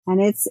And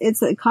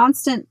it's a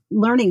constant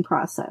learning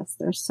process.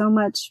 There's so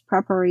much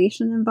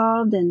preparation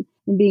involved in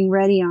being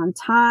ready on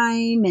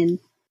time. And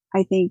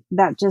I think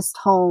that just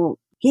whole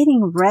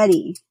getting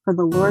ready for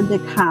the Lord to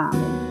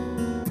come.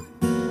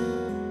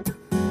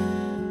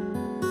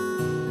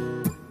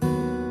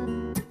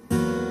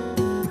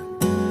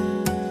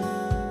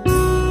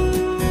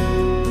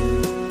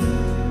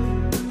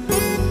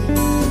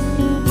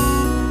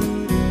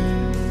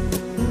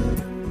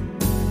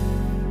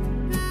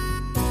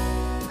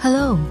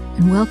 Hello,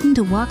 and welcome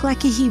to Walk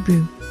Like a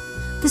Hebrew.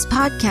 This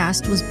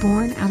podcast was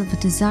born out of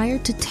a desire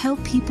to tell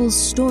people's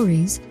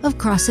stories of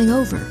crossing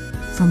over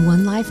from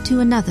one life to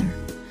another,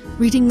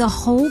 reading the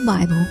whole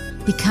Bible,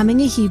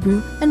 becoming a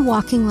Hebrew, and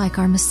walking like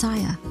our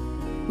Messiah.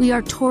 We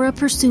are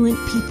Torah-pursuant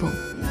people,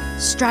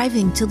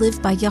 striving to live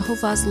by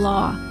Yehovah's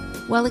law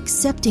while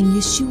accepting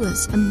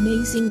Yeshua's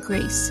amazing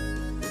grace.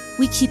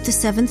 We keep the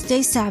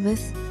seventh-day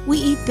Sabbath, we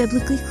eat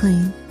biblically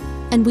clean,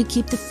 and we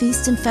keep the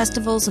feasts and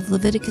festivals of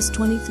Leviticus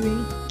 23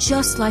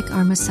 just like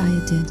our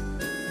Messiah did.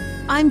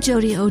 I'm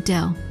Jody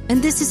Odell,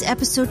 and this is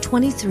episode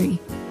 23.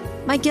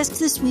 My guest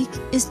this week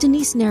is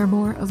Denise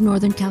Nairmore of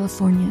Northern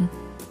California.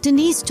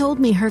 Denise told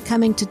me her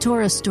coming to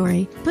Torah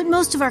story, but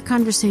most of our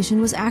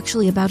conversation was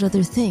actually about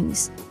other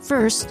things.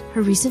 First,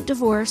 her recent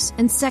divorce,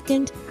 and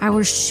second,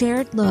 our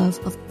shared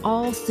love of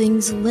all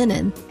things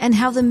linen and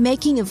how the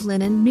making of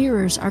linen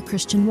mirrors our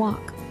Christian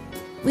walk.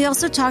 We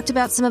also talked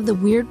about some of the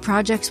weird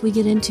projects we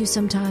get into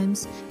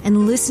sometimes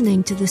and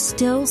listening to the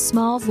still,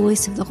 small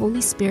voice of the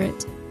Holy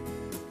Spirit.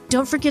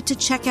 Don't forget to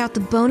check out the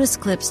bonus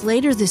clips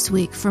later this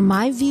week for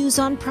my views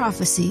on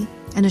prophecy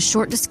and a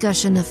short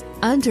discussion of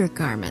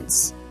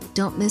undergarments.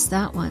 Don't miss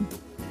that one.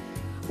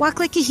 Walk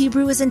Like a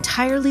Hebrew is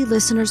entirely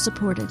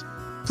listener-supported.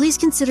 Please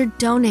consider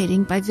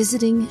donating by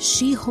visiting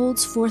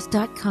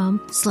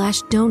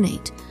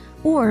sheholdsforth.com/donate.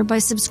 or by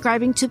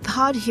subscribing to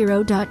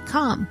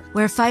podhero.com,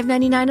 where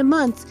 $5.99 a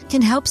month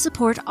can help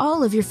support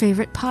all of your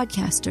favorite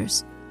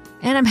podcasters.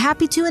 And I'm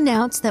happy to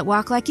announce that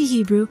Walk Like a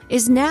Hebrew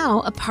is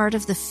now a part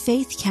of the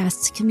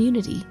FaithCasts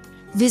community.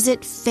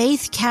 Visit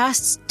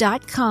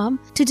faithcasts.com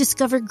to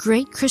discover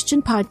great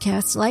Christian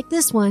podcasts like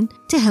this one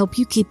to help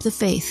you keep the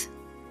faith.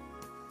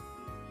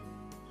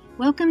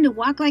 Welcome to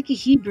Walk Like a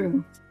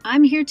Hebrew.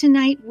 I'm here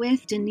tonight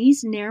with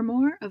Denise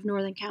Nairmore of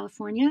Northern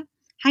California.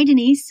 Hi,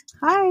 Denise.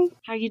 Hi.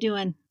 How are you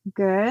doing?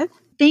 Good.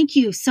 Thank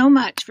you so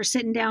much for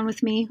sitting down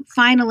with me.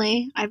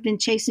 Finally, I've been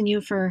chasing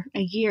you for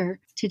a year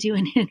to do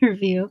an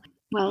interview.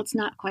 Well, it's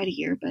not quite a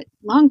year, but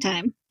long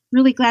time.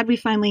 Really glad we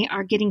finally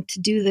are getting to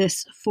do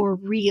this for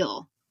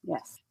real.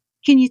 Yes.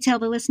 Can you tell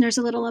the listeners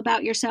a little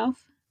about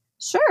yourself?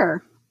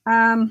 Sure.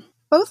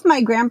 Both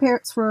my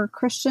grandparents were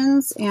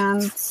Christians,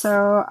 and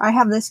so I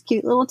have this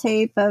cute little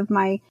tape of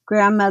my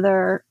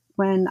grandmother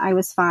when I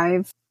was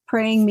 5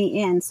 praying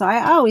me in. So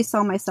I always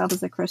saw myself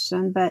as a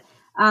Christian, but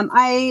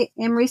I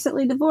am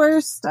recently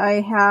divorced.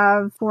 I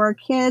have 4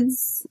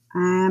 kids.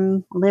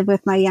 I live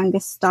with my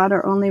youngest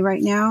daughter only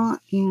right now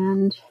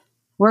and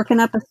working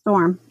up a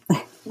storm.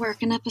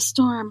 Working up a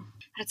storm.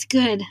 That's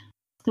good.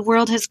 The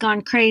world has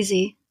gone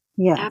crazy.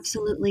 Yeah.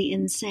 Absolutely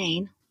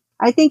insane.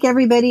 I think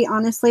everybody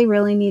honestly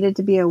really needed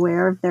to be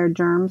aware of their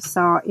germs.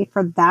 So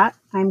for that,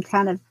 I'm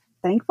kind of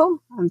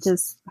thankful. I'm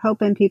just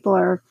hoping people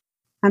are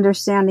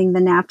understanding the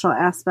natural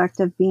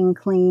aspect of being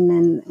clean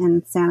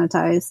and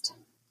sanitized.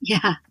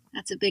 Yeah.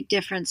 That's a big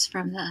difference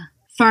from the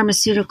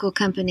pharmaceutical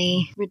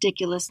company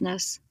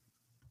ridiculousness.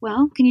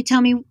 Well, can you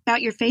tell me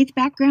about your faith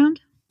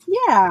background?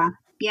 Yeah.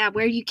 Yeah,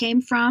 where you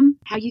came from,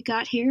 how you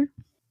got here?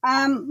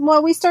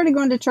 Well, we started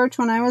going to church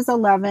when I was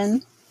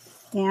 11,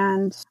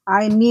 and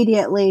I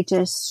immediately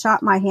just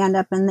shot my hand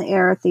up in the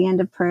air at the end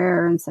of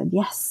prayer and said,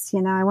 yes,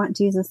 I want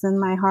Jesus in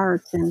my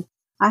heart. And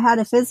I had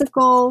a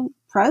physical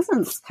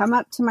presence come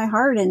up to my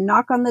heart and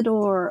knock on the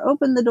door,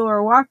 open the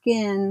door, walk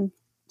in,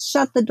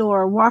 shut the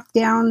door, walk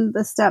down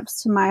the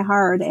steps to my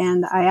heart.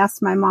 And I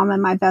asked my mom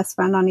and my best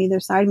friend on either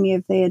side of me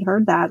if they had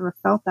heard that or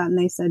felt that. And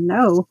they said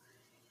no.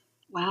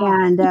 Wow.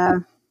 And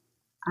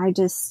I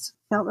just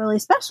felt really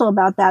special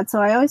about that.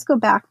 So I always go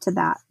back to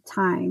that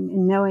time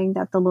and knowing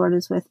that the Lord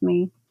is with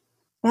me.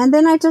 And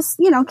then I just,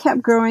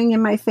 kept growing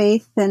in my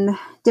faith and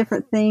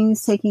different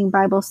things, taking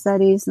Bible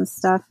studies and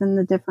stuff in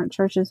the different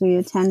churches we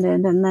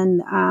attended. And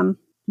then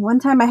one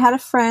time I had a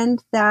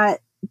friend that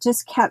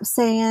just kept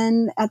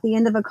saying at the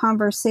end of a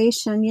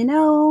conversation,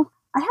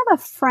 I have a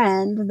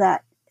friend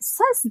that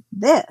says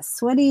this.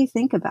 What do you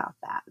think about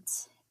that?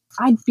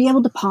 I'd be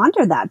able to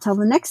ponder that till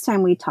the next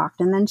time we talked.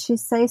 And then she'd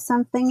say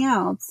something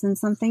else and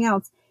something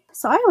else.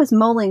 So I was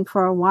mulling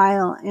for a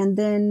while. And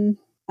then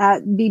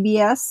at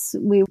VBS,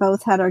 we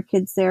both had our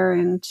kids there.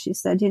 And she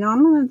said,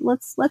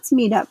 let's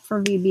meet up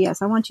for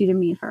VBS. I want you to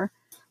meet her.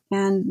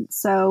 And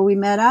so we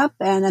met up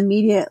and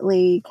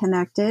immediately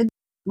connected.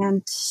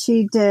 And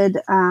she did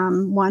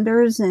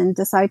wonders in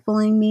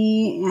discipling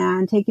me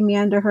and taking me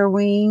under her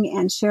wing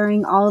and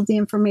sharing all of the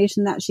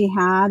information that she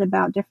had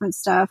about different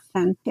stuff.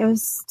 And it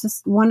was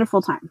just a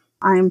wonderful time.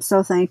 I'm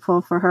so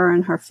thankful for her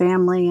and her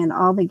family and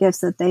all the gifts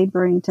that they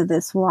bring to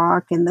this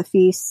walk and the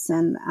feasts.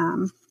 And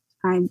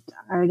I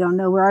don't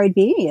know where I'd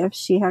be if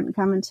she hadn't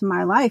come into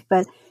my life.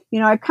 But,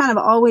 I've kind of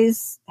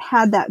always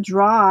had that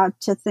draw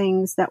to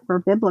things that were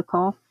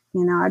biblical.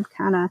 I'd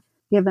kind of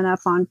given up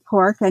on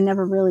pork. I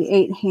never really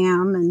ate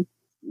ham.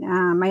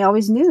 And I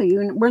always knew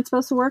you weren't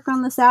supposed to work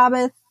on the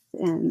Sabbath.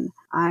 And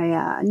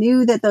I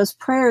knew that those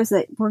prayers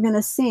that we're going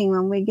to sing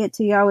when we get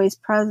to Yahweh's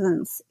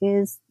presence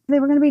they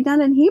were going to be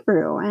done in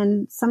Hebrew.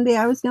 And someday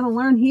I was going to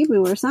learn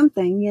Hebrew or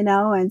something, and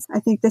I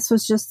think this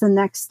was just the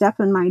next step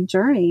in my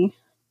journey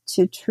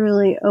to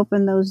truly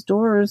open those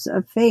doors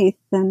of faith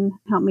and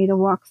help me to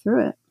walk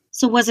through it.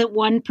 So was it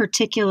one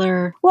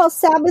particular? Well,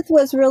 Sabbath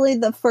was really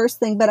the first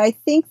thing, but I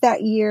think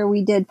that year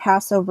we did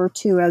Passover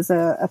too as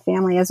a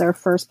family, as our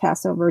first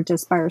Passover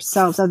just by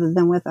ourselves, other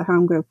than with a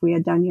home group we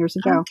had done years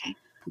ago. Okay.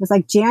 It was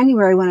like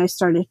January when I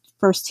started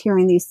first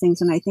hearing these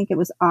things, and I think it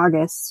was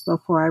August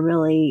before I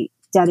really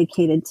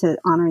dedicated to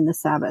honoring the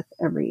Sabbath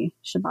every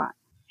Shabbat.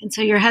 And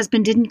so your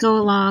husband didn't go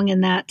along,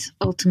 and that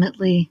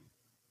ultimately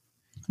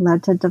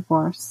led to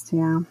divorce.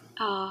 Yeah.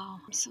 Oh,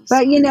 I'm so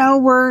sorry.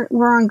 But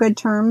we're on good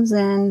terms,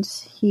 and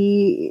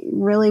he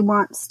really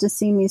wants to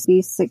see me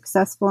be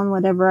successful in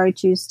whatever I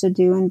choose to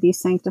do and be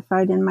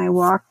sanctified in my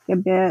walk a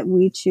bit.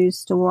 We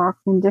choose to walk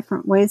in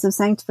different ways of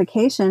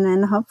sanctification,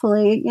 and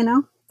hopefully,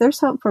 there's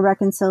hope for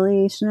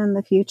reconciliation in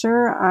the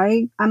future.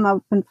 I'm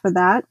open for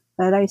that,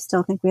 but I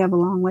still think we have a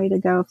long way to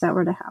go if that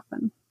were to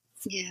happen.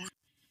 Yeah.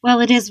 Well,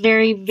 it is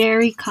very,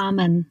 very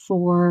common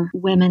for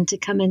women to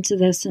come into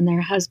this and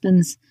their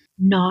husbands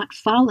not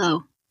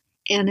follow.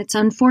 And it's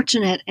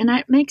unfortunate. And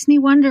it makes me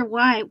wonder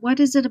why. What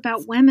is it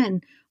about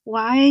women?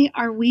 Why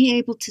are we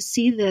able to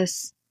see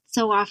this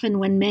so often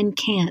when men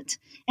can't?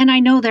 And I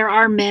know there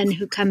are men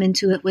who come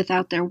into it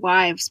without their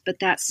wives, but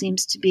that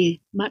seems to be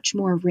much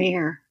more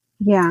rare.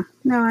 Yeah,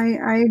 no,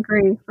 I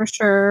agree for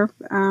sure.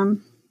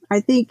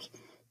 I think,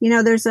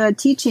 there's a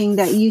teaching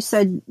that you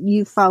said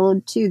you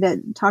followed too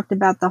that talked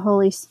about the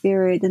Holy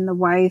Spirit and the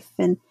wife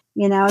and,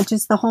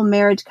 just the whole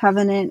marriage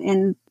covenant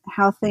and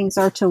how things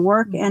are to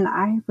work. And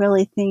I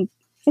really think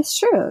it's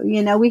true.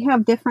 We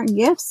have different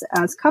gifts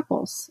as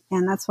couples,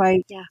 and that's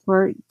why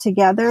we're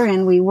together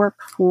and we work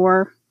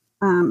for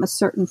a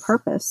certain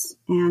purpose.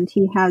 And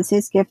he has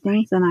his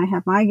giftings and I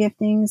have my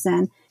giftings,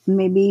 and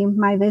maybe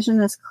my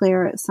vision is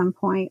clear at some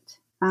point.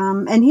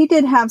 And he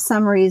did have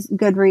some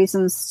good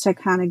reasons to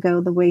kind of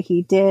go the way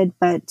he did.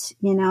 But,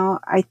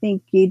 I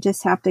think you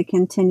just have to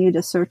continue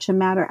to search a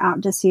matter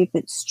out to see if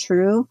it's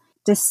true,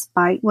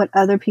 despite what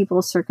other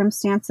people's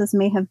circumstances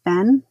may have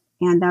been.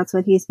 And that's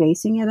what he's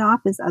basing it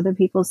off, is other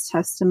people's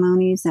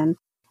testimonies and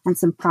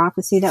some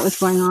prophecy that was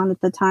going on at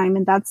the time.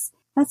 And that's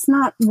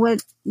not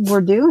what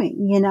we're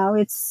doing.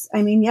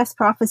 Yes,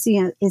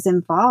 prophecy is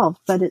involved,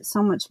 but it's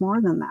so much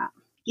more than that.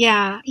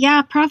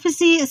 Yeah.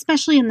 Prophecy,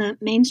 especially in the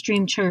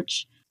mainstream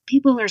church,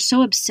 people are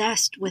so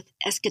obsessed with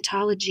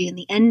eschatology and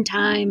the end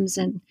times.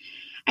 And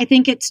I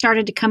think it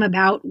started to come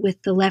about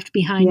with the Left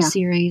Behind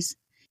series.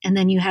 And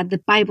then you had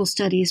the Bible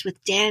studies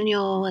with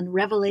Daniel and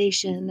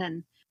Revelation.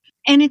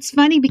 And it's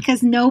funny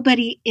because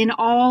nobody in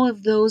all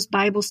of those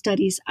Bible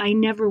studies, I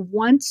never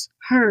once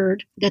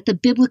heard that the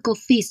biblical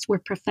feasts were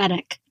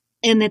prophetic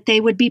and that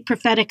they would be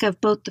prophetic of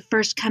both the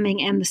first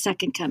coming and the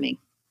second coming.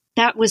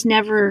 That was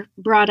never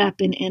brought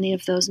up in any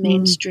of those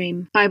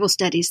mainstream Bible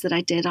studies that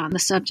I did on the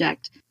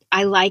subject.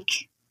 I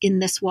like in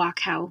this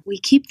walk how we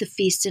keep the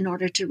feast in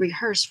order to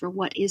rehearse for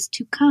what is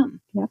to come.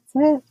 That's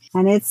it.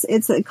 And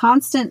it's a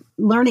constant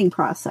learning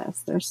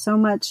process. There's so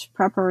much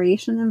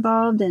preparation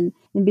involved in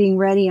being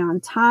ready on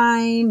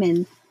time.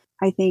 And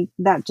I think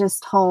that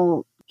just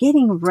whole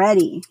getting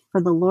ready for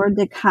the Lord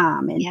to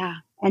come.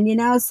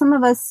 And some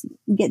of us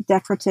get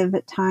decorative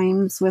at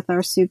times with our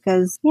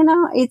sukkahs.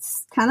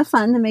 It's kind of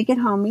fun to make it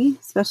homey,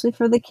 especially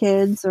for the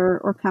kids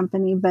or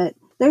company. But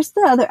there's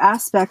the other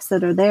aspects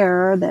that are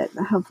there that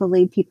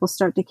hopefully people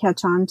start to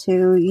catch on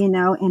to,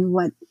 and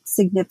what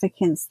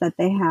significance that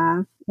they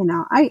have.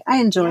 I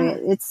enjoy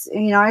it. It's,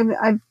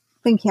 I've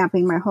been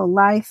camping my whole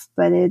life,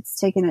 but it's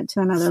taken it to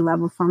another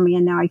level for me,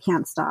 and now I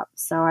can't stop.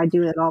 So I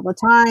do it all the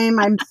time.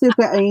 I'm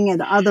sukkahing at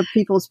other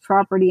people's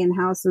property and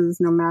houses,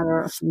 no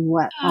matter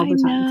what, all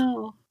the time. I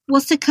know.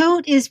 Well,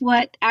 Sukkot is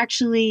what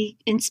actually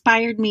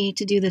inspired me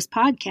to do this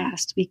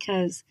podcast,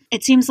 because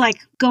it seems like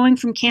going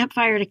from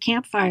campfire to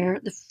campfire,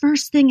 the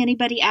first thing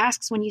anybody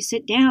asks when you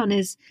sit down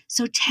is,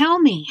 so tell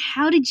me,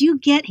 how did you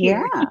get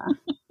here?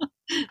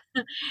 Yeah.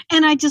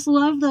 And I just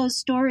love those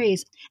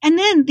stories. And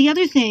then the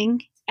other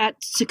thing at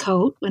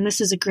Sukkot, and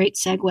this is a great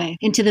segue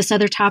into this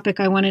other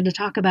topic I wanted to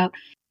talk about,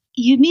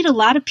 you meet a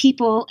lot of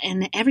people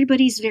and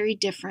everybody's very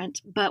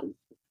different, but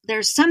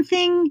there's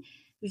something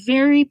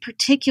very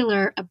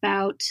particular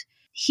about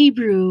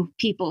Hebrew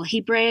people,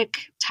 Hebraic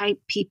type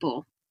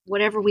people,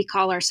 whatever we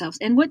call ourselves.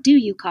 And what do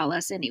you call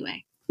us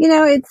anyway?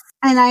 And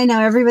I know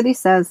everybody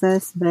says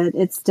this, but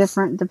it's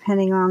different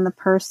depending on the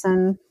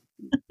person.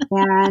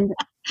 And,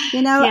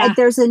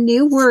 there's a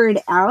new word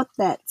out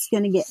that's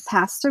going to get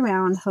passed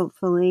around,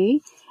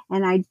 hopefully.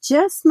 And I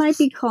just might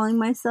be calling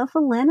myself a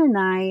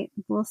Lennonite.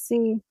 We'll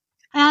see.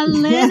 A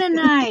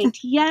linenite.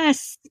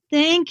 Yes.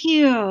 Thank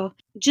you.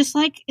 Just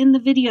like in the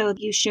video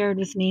you shared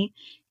with me.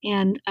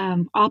 And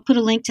I'll put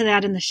a link to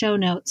that in the show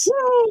notes.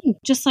 Yay!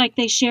 Just like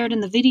they shared in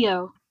the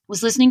video,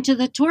 was listening to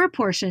the Torah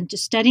portion,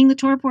 just studying the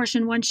Torah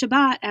portion one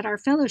Shabbat at our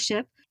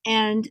fellowship.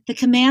 And the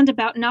command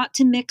about not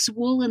to mix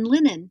wool and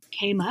linen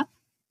came up.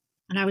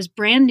 And I was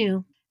brand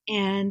new.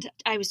 And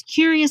I was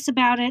curious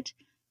about it.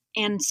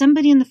 And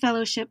somebody in the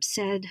fellowship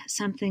said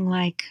something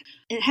like,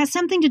 it has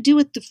something to do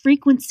with the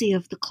frequency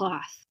of the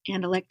cloth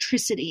and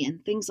electricity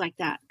and things like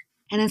that.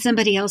 And then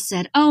somebody else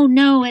said, oh,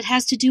 no, it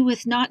has to do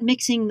with not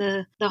mixing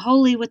the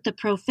holy with the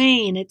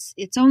profane.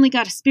 It's only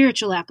got a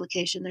spiritual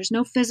application. There's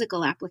no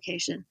physical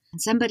application.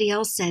 And somebody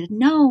else said,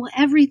 no,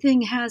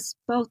 everything has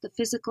both a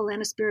physical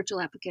and a spiritual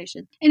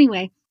application.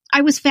 Anyway,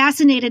 I was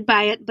fascinated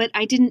by it, but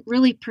I didn't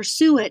really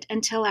pursue it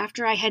until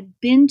after I had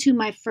been to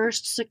my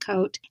first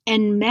Sukkot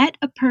and met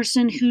a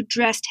person who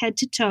dressed head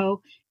to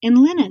toe in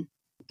linen.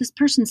 This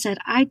person said,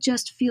 I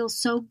just feel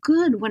so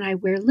good when I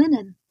wear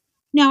linen.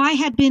 Now, I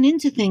had been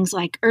into things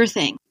like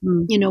earthing,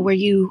 where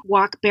you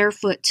walk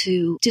barefoot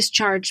to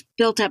discharge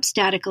built-up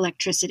static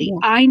electricity.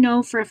 Yeah. I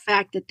know for a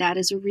fact that that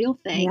is a real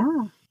thing.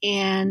 Yeah.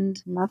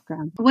 And love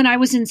ground. When I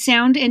was in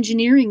sound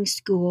engineering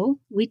school,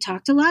 we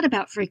talked a lot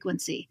about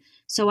frequency.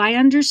 So I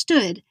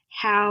understood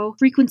how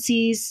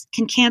frequencies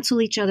can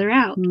cancel each other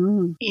out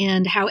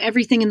and how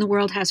everything in the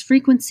world has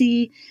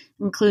frequency,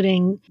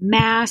 including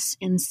mass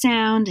and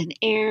sound and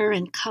air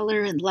and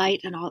color and light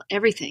and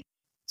everything.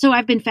 So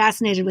I've been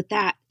fascinated with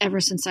that ever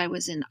since I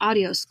was in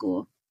audio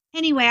school.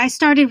 Anyway, I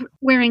started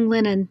wearing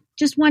linen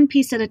just one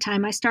piece at a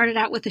time. I started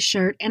out with a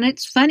shirt, and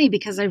it's funny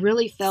because I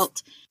really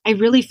felt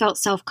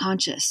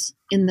self-conscious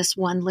in this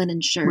one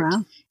linen shirt.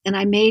 Wow. And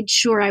I made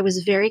sure I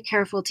was very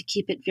careful to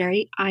keep it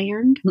very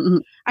ironed. Mm-hmm.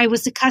 I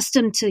was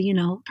accustomed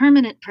to,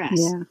 permanent press.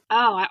 Yeah.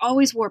 Oh, I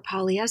always wore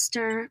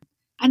polyester.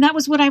 And that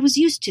was what I was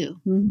used to.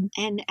 Mm-hmm.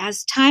 And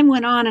as time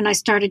went on and I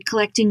started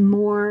collecting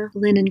more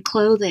linen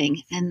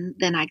clothing, and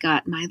then I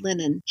got my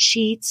linen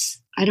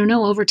sheets. I don't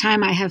know, over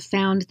time I have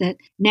found that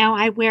now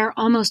I wear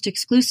almost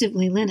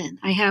exclusively linen.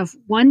 I have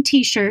one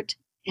t-shirt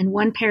and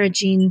one pair of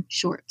jean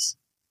shorts.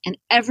 And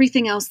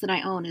everything else that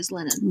I own is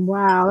linen.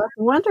 Wow, that's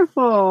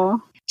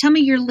wonderful. Tell me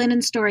your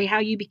linen story, how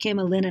you became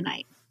a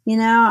linenite.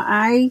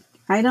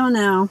 I don't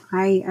know.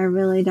 I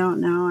really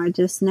don't know. I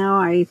just know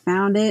I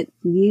found it,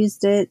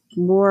 used it,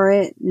 wore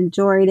it,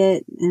 enjoyed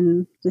it,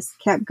 and just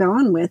kept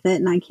going with it.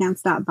 And I can't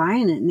stop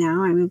buying it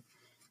now. I'm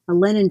a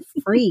linen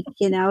freak,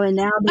 and now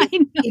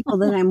the people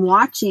that I'm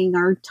watching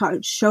are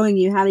showing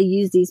you how to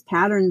use these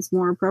patterns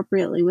more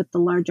appropriately with the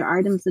larger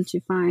items that you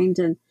find.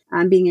 And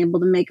I'm being able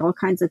to make all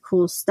kinds of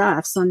cool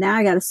stuff. So now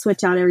I got to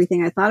switch out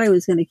everything I thought I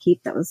was going to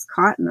keep that was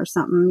cotton or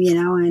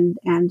something,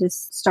 and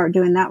just start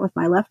doing that with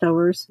my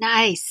leftovers.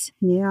 Nice.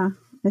 Yeah.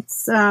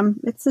 It's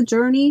a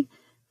journey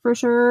for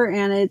sure.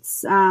 And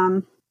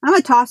I'm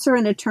a tosser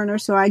and a turner,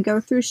 so I go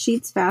through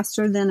sheets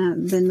faster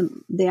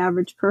than the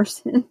average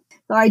person.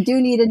 So I do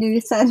need a new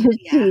set of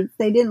sheets.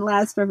 They didn't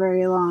last for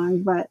very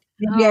long, but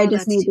maybe I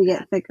just need to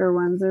get thicker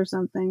ones or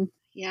something.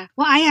 Yeah.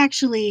 Well, I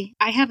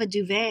have a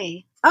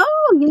duvet.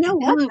 Oh,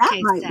 what? That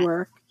might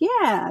work.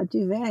 Yeah,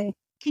 duvet.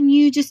 Can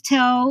you just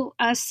tell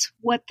us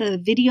what the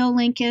video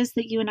link is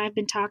that you and I have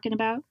been talking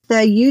about? The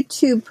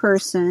YouTube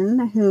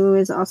person, who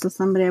is also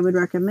somebody I would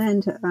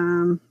recommend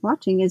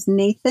watching, is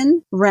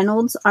Nathan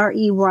Reynolds,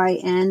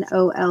 REYNOLDS,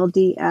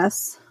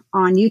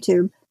 on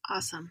YouTube.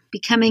 Awesome.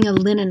 Becoming a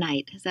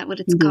linenite. Is that what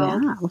it's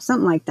called? Yeah, well,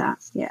 something like that.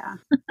 Yeah.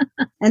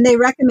 And they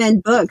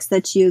recommend books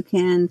that you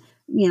can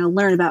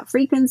learn about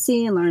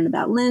frequency and learn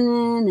about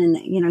linen. And,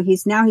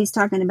 he's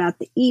talking about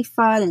the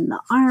ephod and the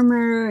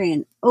armor.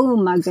 And, oh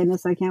my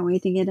goodness, I can't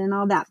wait to get in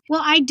all that.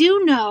 Well, I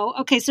do know.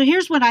 Okay, so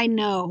here's what I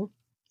know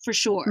for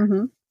sure.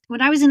 Mm-hmm.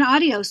 When I was in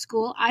audio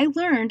school, I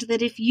learned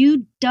that if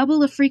you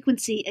double a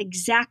frequency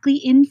exactly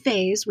in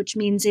phase, which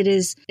means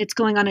it's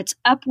going on its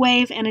up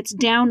wave and its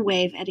down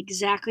wave at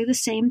exactly the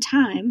same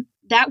time,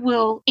 that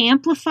will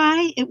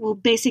amplify. It will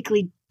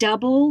basically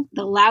double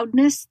the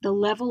loudness, the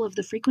level of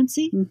the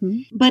frequency.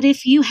 Mm-hmm. But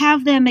if you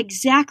have them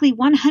exactly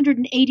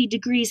 180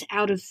 degrees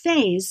out of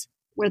phase,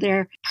 where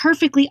they're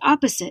perfectly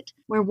opposite,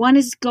 where one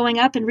is going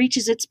up and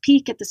reaches its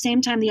peak at the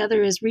same time the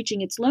other is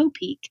reaching its low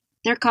peak,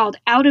 they're called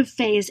out of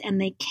phase and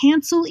they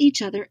cancel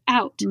each other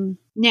out. Mm.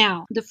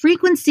 Now, the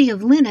frequency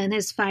of linen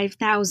is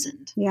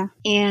 5,000. Yeah.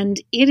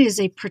 And it is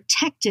a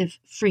protective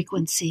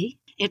frequency.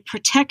 It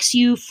protects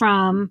you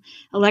from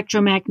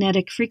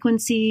electromagnetic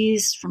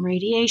frequencies, from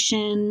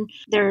radiation.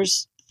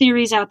 There's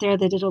theories out there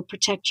that it'll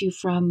protect you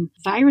from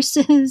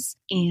viruses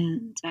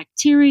and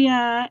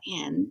bacteria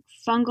and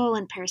fungal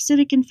and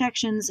parasitic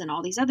infections and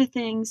all these other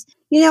things.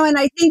 And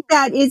I think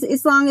that is,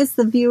 as long as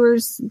the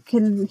viewers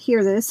can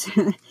hear this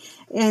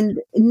and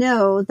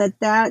know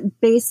that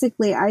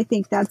basically, I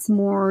think that's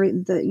more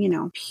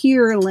the,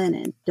 pure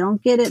linen.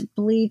 Don't get it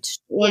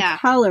bleached or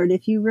colored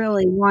if you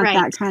really want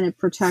that kind of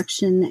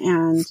protection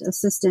and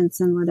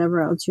assistance and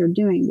whatever else you're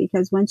doing.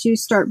 Because once you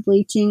start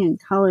bleaching and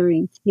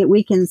coloring, it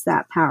weakens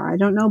that power. I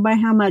don't know by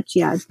how much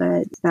yet,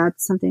 but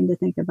that's something to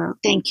think about.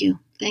 Thank you.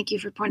 Thank you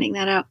for pointing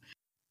that out.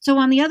 So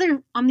on the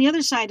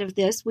other side of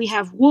this, we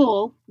have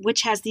wool,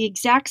 which has the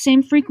exact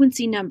same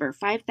frequency number,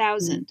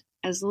 5,000,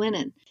 as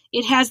linen.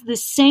 It has the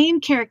same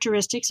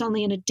characteristics,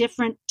 only in a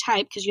different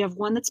type, because you have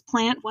one that's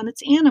plant, one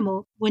that's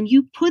animal. When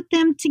you put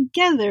them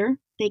together,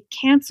 they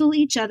cancel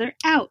each other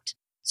out.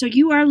 So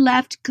you are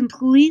left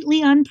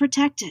completely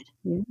unprotected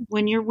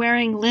when you're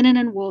wearing linen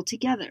and wool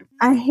together.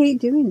 I hate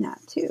doing that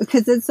too,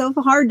 because it's so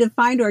hard to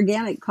find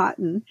organic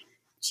cotton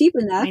cheap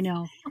enough. I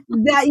know.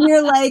 That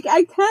you're like,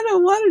 I kind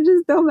of want to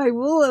just throw my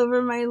wool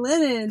over my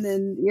linen,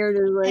 and you're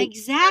just like,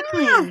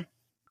 exactly. Ah!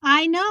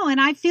 I know,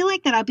 and I feel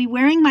like that. I'll be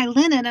wearing my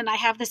linen, and I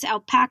have this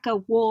alpaca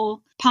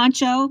wool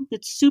poncho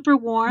that's super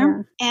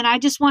warm, and I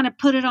just want to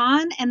put it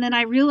on, and then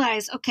I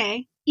realize,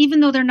 okay,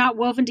 even though they're not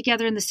woven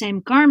together in the same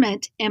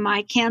garment, am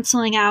I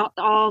canceling out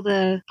all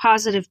the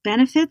positive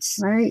benefits?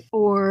 Right.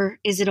 Or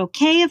is it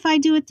okay if I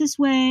do it this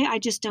way? I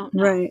just don't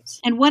know. Right.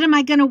 And what am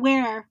I going to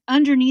wear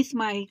underneath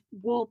my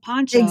wool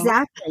poncho?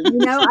 Exactly.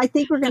 I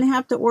think we're going to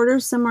have to order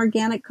some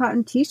organic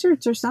cotton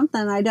t-shirts or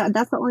something.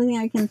 That's the only thing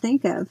I can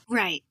think of.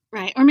 Right.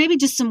 Right. Or maybe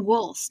just some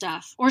wool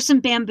stuff or some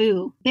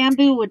bamboo.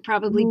 Bamboo would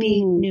probably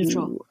be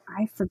neutral.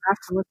 I forgot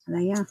to look at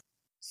that. Yeah.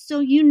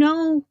 So,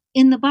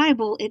 in the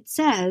Bible, it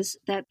says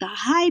that the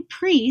high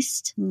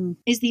priest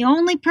is the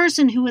only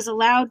person who is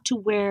allowed to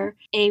wear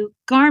a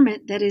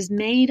garment that is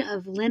made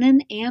of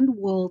linen and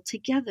wool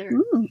together.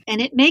 And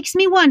it makes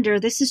me wonder,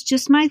 this is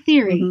just my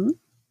theory,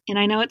 and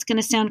I know it's going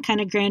to sound kind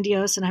of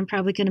grandiose and I'm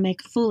probably going to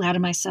make a fool out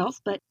of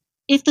myself, but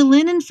if the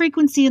linen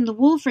frequency and the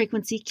wool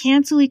frequency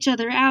cancel each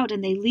other out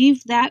and they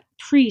leave that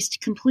priest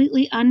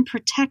completely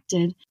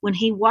unprotected when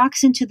he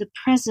walks into the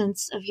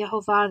presence of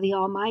Jehovah the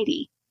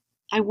Almighty,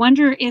 I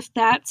wonder if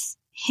that's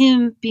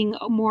him being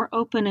more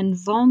open and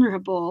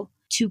vulnerable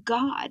to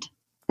God.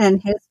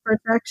 And his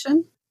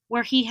protection?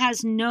 Where he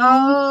has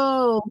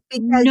no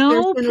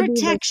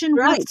protection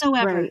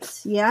whatsoever.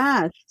 Right.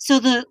 Yeah. So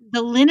the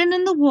linen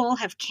and the wool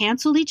have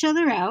canceled each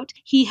other out.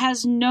 He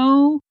has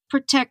no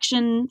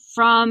protection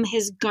from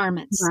his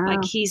garments. Wow.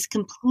 Like he's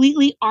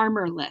completely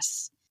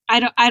armorless. I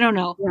don't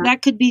know. Yeah.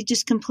 That could be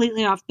just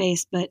completely off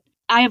base, but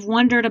I have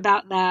wondered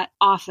about that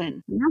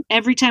often. Yeah.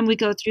 Every time we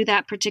go through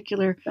that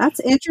particular That's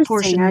interesting.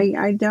 portion.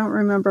 I don't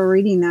remember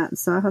reading that,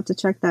 so I'll have to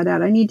check that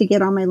out. I need to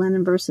get all my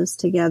linen verses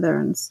together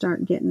and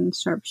start getting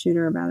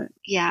sharpshooter about it.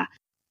 Yeah.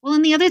 Well,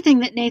 and the other thing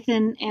that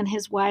Nathan and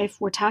his wife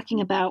were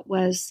talking about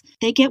was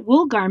they get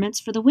wool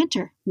garments for the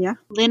winter. Yeah.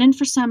 Linen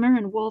for summer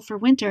and wool for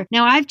winter.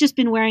 Now, I've just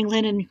been wearing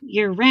linen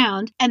year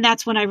round, and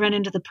that's when I run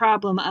into the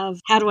problem of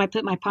how do I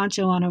put my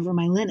poncho on over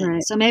my linen?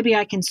 Right. So maybe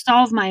I can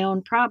solve my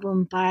own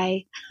problem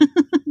by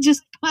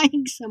just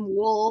buying some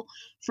wool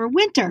for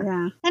winter.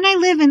 Yeah. And I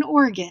live in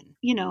Oregon.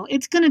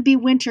 It's going to be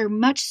winter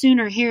much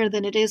sooner here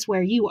than it is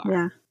where you are.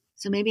 Yeah.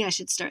 So maybe I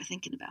should start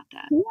thinking about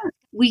that. Yeah.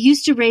 We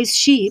used to raise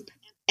sheep.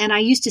 And I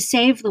used to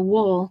save the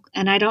wool,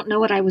 and I don't know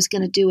what I was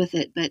going to do with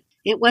it, but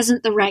it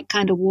wasn't the right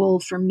kind of wool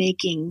for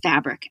making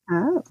fabric.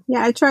 Oh,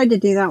 yeah. I tried to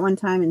do that one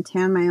time and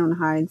tan my own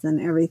hides and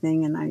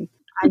everything, and I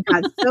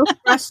got so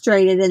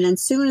frustrated. And then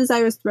as soon as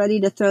I was ready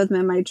to throw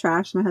them in my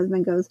trash, my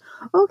husband goes,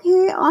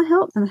 "Okay, I'll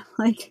help." And I'm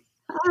like,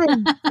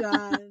 I'm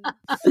done.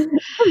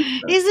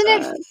 Isn't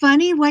it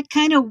funny what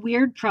kind of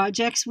weird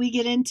projects we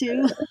get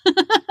into?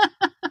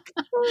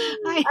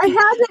 I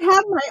had to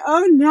have my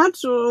own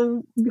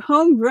natural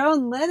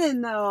homegrown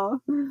linen, though.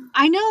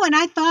 I know, and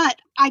I thought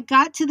I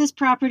got to this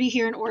property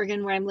here in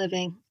Oregon where I'm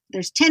living.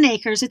 There's 10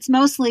 acres. It's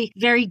mostly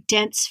very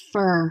dense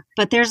fir,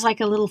 but there's like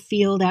a little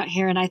field out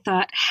here. And I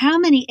thought, how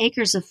many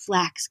acres of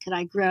flax could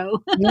I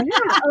grow? Yeah.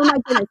 Oh my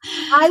goodness.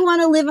 I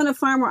want to live on a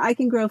farm where I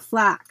can grow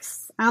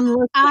flax.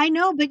 I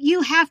know, but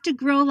you have to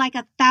grow like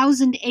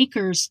 1,000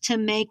 acres to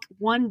make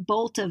one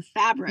bolt of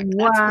fabric.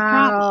 That's the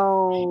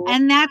problem.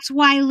 And that's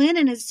why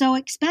linen is so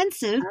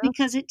expensive,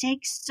 because it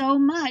takes so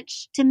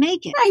much to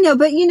make it. I know,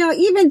 but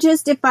even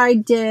just if I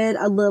did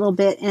a little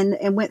bit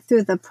and went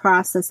through the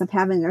process of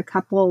having a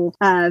couple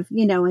of,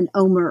 an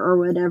omer or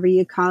whatever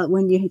you call it,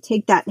 when you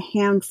take that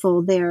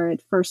handful there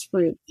at First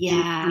Fruit,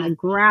 and kind of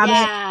grab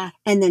it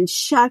and then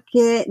shuck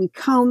it and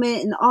comb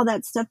it and all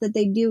that stuff that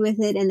they do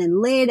with it, and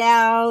then lay it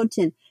out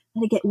and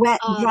let it get wet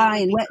and dry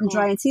and wet and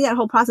dry, and see that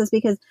whole process.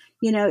 Because,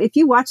 if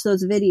you watch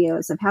those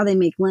videos of how they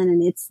make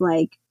linen, it's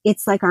like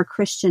our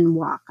Christian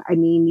walk. I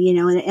mean,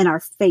 and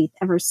our faith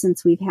ever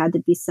since we've had to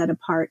be set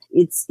apart.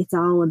 It's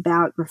all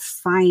about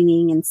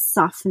refining and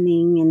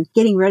softening and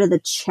getting rid of the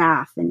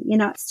chaff. And,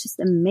 it's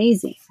just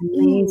amazing.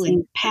 Ooh,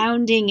 and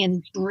pounding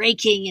and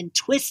breaking and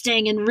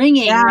twisting and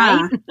wringing,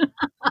 right?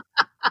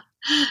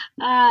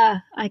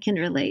 I can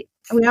relate.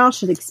 We all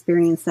should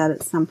experience that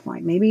at some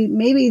point.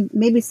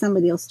 Maybe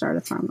somebody will start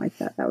a farm like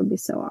that. That would be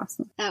so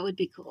awesome. That would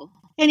be cool.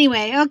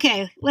 Anyway,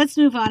 okay, let's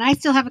move on. I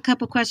still have a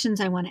couple questions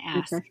I want to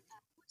ask. Okay.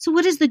 So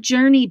what has the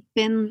journey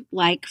been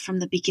like from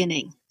the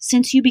beginning?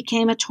 Since you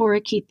became a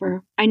Torah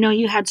keeper, I know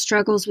you had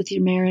struggles with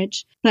your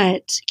marriage,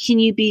 but can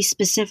you be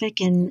specific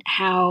in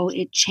how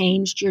it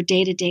changed your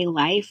day-to-day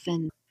life?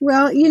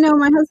 Well,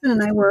 my husband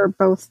and I were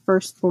both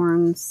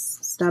firstborns,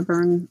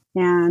 stubborn,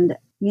 and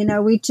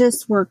We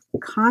just were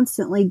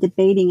constantly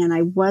debating, and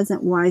I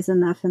wasn't wise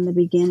enough in the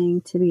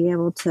beginning to be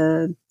able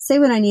to say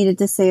what I needed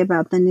to say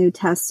about the New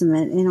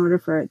Testament in order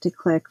for it to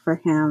click for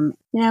him.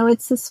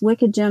 It's this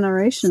wicked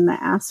generation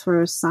that asks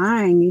for a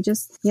sign. You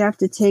have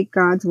to take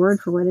God's word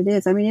for what it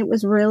is. I mean, it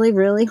was really,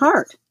 really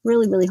hard.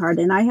 Really, really hard.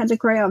 And I had to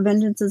cry out,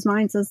 vengeance is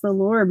mine, says the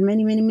Lord,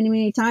 many, many, many,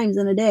 many times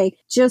in a day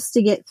just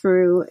to get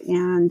through.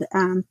 And,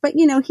 but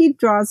he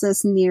draws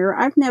us near.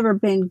 I've never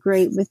been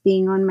great with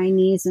being on my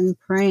knees and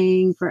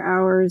praying for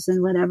hours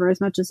and whatever,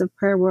 as much as a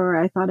prayer warrior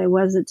I thought I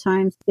was at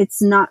times.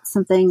 It's not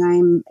something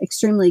I'm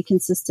extremely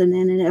consistent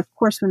in. And of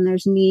course, when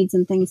there's needs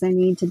and things I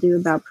need to do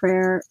about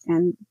prayer,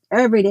 and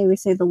every day we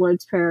say the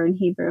Lord's Prayer in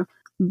Hebrew.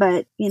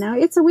 But,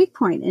 it's a weak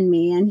point in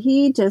me, and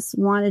he just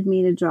wanted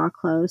me to draw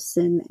close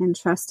and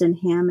trust in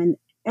him. And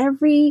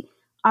every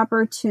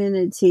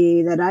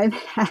opportunity that I've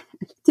had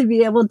to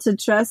be able to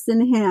trust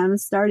in him,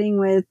 starting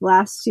with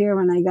last year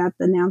when I got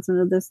the announcement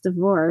of this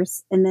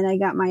divorce, and then I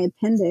got my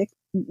appendix,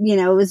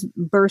 it was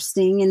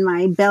bursting in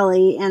my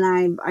belly,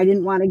 and I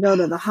didn't want to go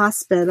to the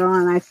hospital.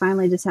 And I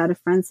finally just had a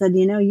friend said,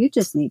 you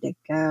just need to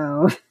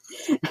go.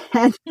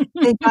 And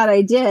thank God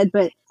I did.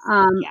 But,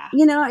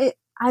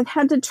 I've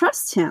had to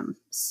trust him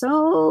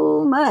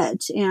so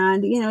much.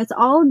 And, it's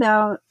all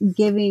about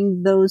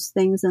giving those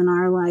things in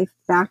our life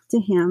back to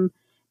him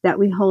that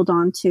we hold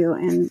on to.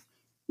 And,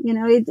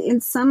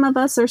 and some of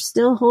us are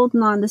still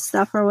holding on to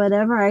stuff or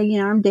whatever.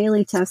 I'm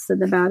daily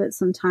tested about it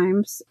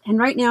sometimes. And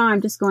right now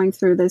I'm just going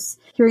through this,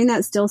 hearing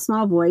that still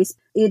small voice.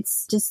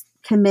 It's just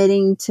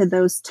committing to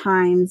those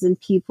times and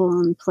people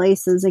and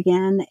places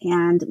again.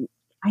 And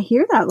I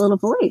hear that little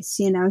voice,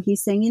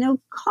 he's saying,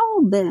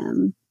 call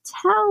them.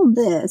 Tell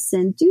this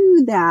and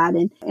do that.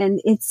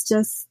 And it's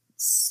just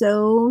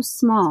so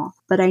small,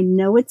 but I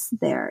know it's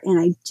there and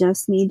I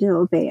just need to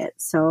obey it.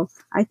 So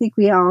I think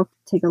we all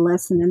take a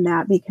lesson in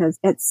that, because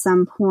at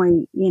some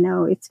point,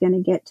 it's going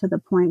to get to the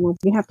point where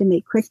we have to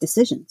make quick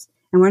decisions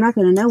and we're not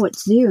going to know what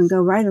to do and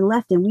go right or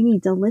left. And we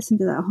need to listen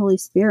to that Holy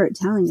Spirit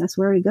telling us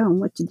where to go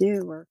and what to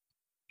do. Or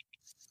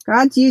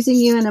God's using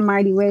you in a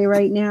mighty way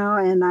right now,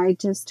 and I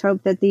just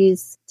hope that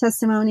these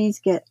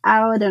testimonies get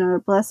out and are a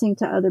blessing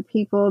to other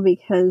people,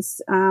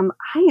 because I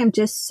am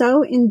just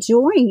so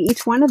enjoying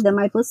each one of them.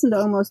 I've listened to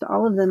almost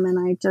all of them, and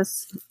I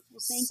just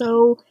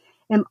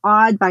am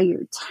awed by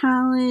your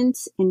talent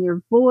and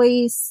your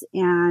voice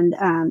and,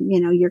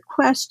 your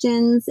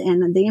questions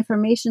and the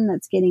information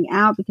that's getting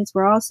out, because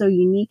we're all so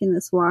unique in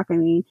this walk. I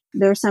mean,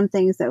 there are some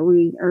things that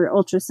we are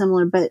ultra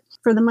similar, but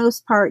for the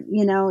most part,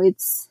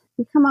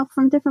 we come up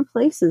from different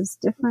places.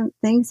 Different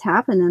things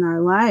happen in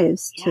our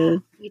lives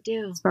to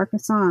spark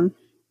us on.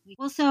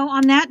 Well, so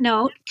on that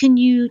note, can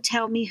you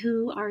tell me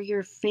who are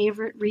your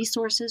favorite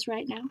resources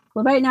right now?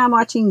 Well, right now I'm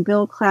watching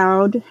Bill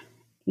Cloud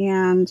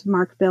and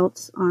Mark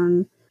Bilt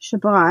on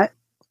Shabbat.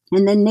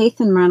 And then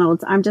Nathan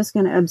Reynolds, I'm just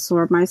going to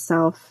absorb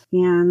myself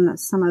in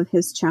some of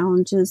his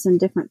challenges and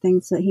different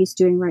things that he's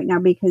doing right now,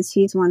 because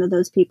he's one of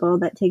those people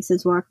that takes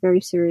his walk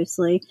very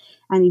seriously,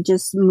 and he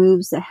just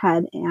moves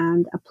ahead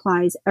and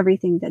applies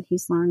everything that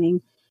he's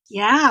learning.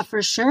 Yeah,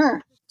 for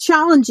sure.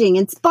 Challenging,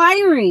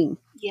 inspiring.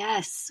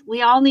 Yes,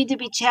 we all need to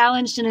be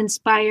challenged and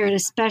inspired,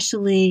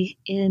 especially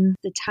in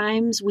the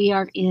times we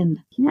are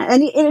in. Yeah,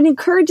 and it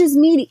encourages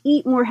me to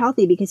eat more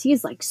healthy, because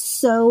he's like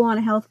so on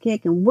a health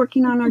kick and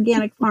working on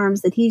organic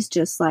farms that he's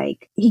just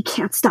like, he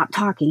can't stop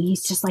talking.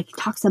 He's just like, he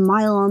talks a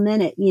mile a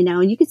minute,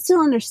 and you can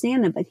still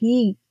understand him, but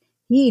he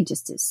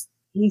just is,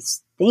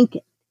 he's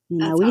thinking,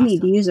 That's we awesome. need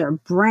to use our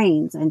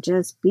brains and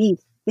just be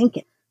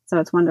thinking.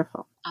 So it's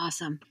wonderful.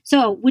 Awesome.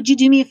 So would you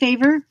do me a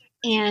favor?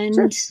 And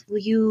Sure. Will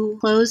you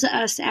close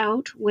us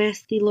out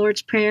with the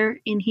Lord's Prayer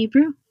in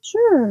Hebrew?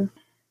 Sure.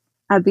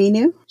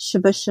 Abinu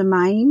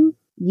Shabashamayim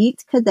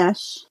Yit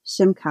Kadesh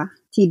Shimcha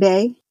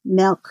Tibei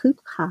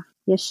Melchutcha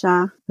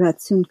Yesha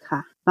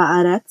Ratzuncha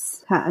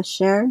Ba'aretz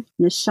Ha'asher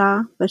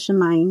Nisha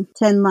Bashamayim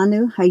Ten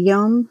Lanu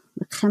Hayom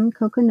Lechem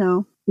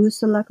Kokano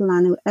Usalak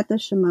Lanu Eta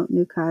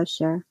Shemotnu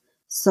Ka'asher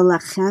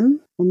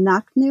Salachem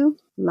Enaknu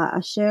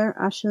La'asher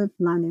Asher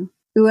Lanu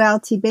U'al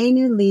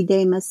Tibenu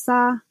Lidei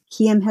Masa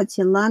Kiem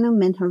Hetilanu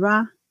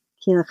Minhara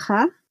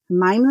Kilecha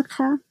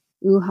Maimlecha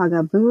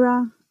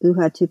Uhagabura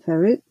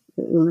Uhatuperut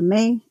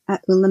Ulame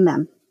at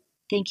Ulamem.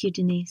 Thank you,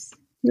 Denise.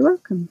 You're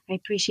welcome. I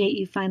appreciate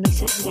you finally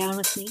sitting down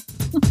with me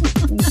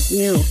Thank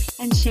you.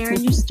 and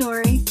sharing your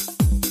story.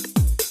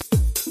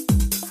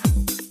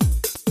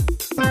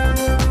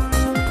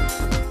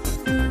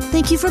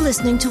 Thank you for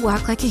listening to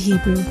Walk Like a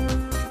Hebrew.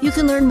 You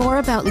can learn more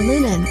about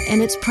linen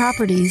and its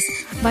properties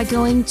by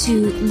going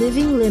to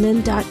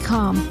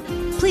livinglinen.com.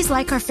 Please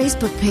like our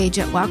Facebook page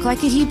at Walk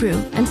Like a Hebrew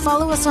and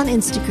follow us on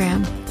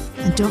Instagram.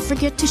 And don't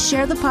forget to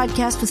share the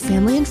podcast with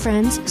family and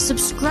friends,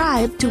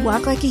 subscribe to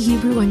Walk Like a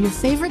Hebrew on your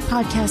favorite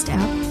podcast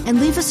app, and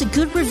leave us a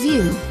good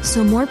review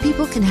so more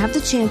people can have the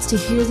chance to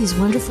hear these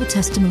wonderful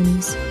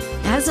testimonies.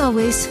 As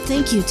always,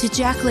 thank you to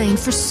Jack Lane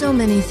for so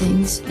many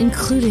things,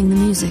 including the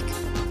music.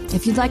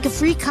 If you'd like a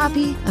free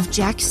copy of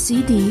Jack's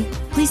CD,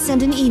 please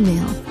send an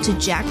email to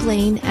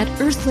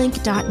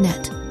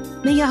jacklane@earthlink.net.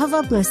 May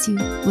Yahavah bless you.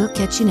 We'll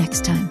catch you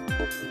next time.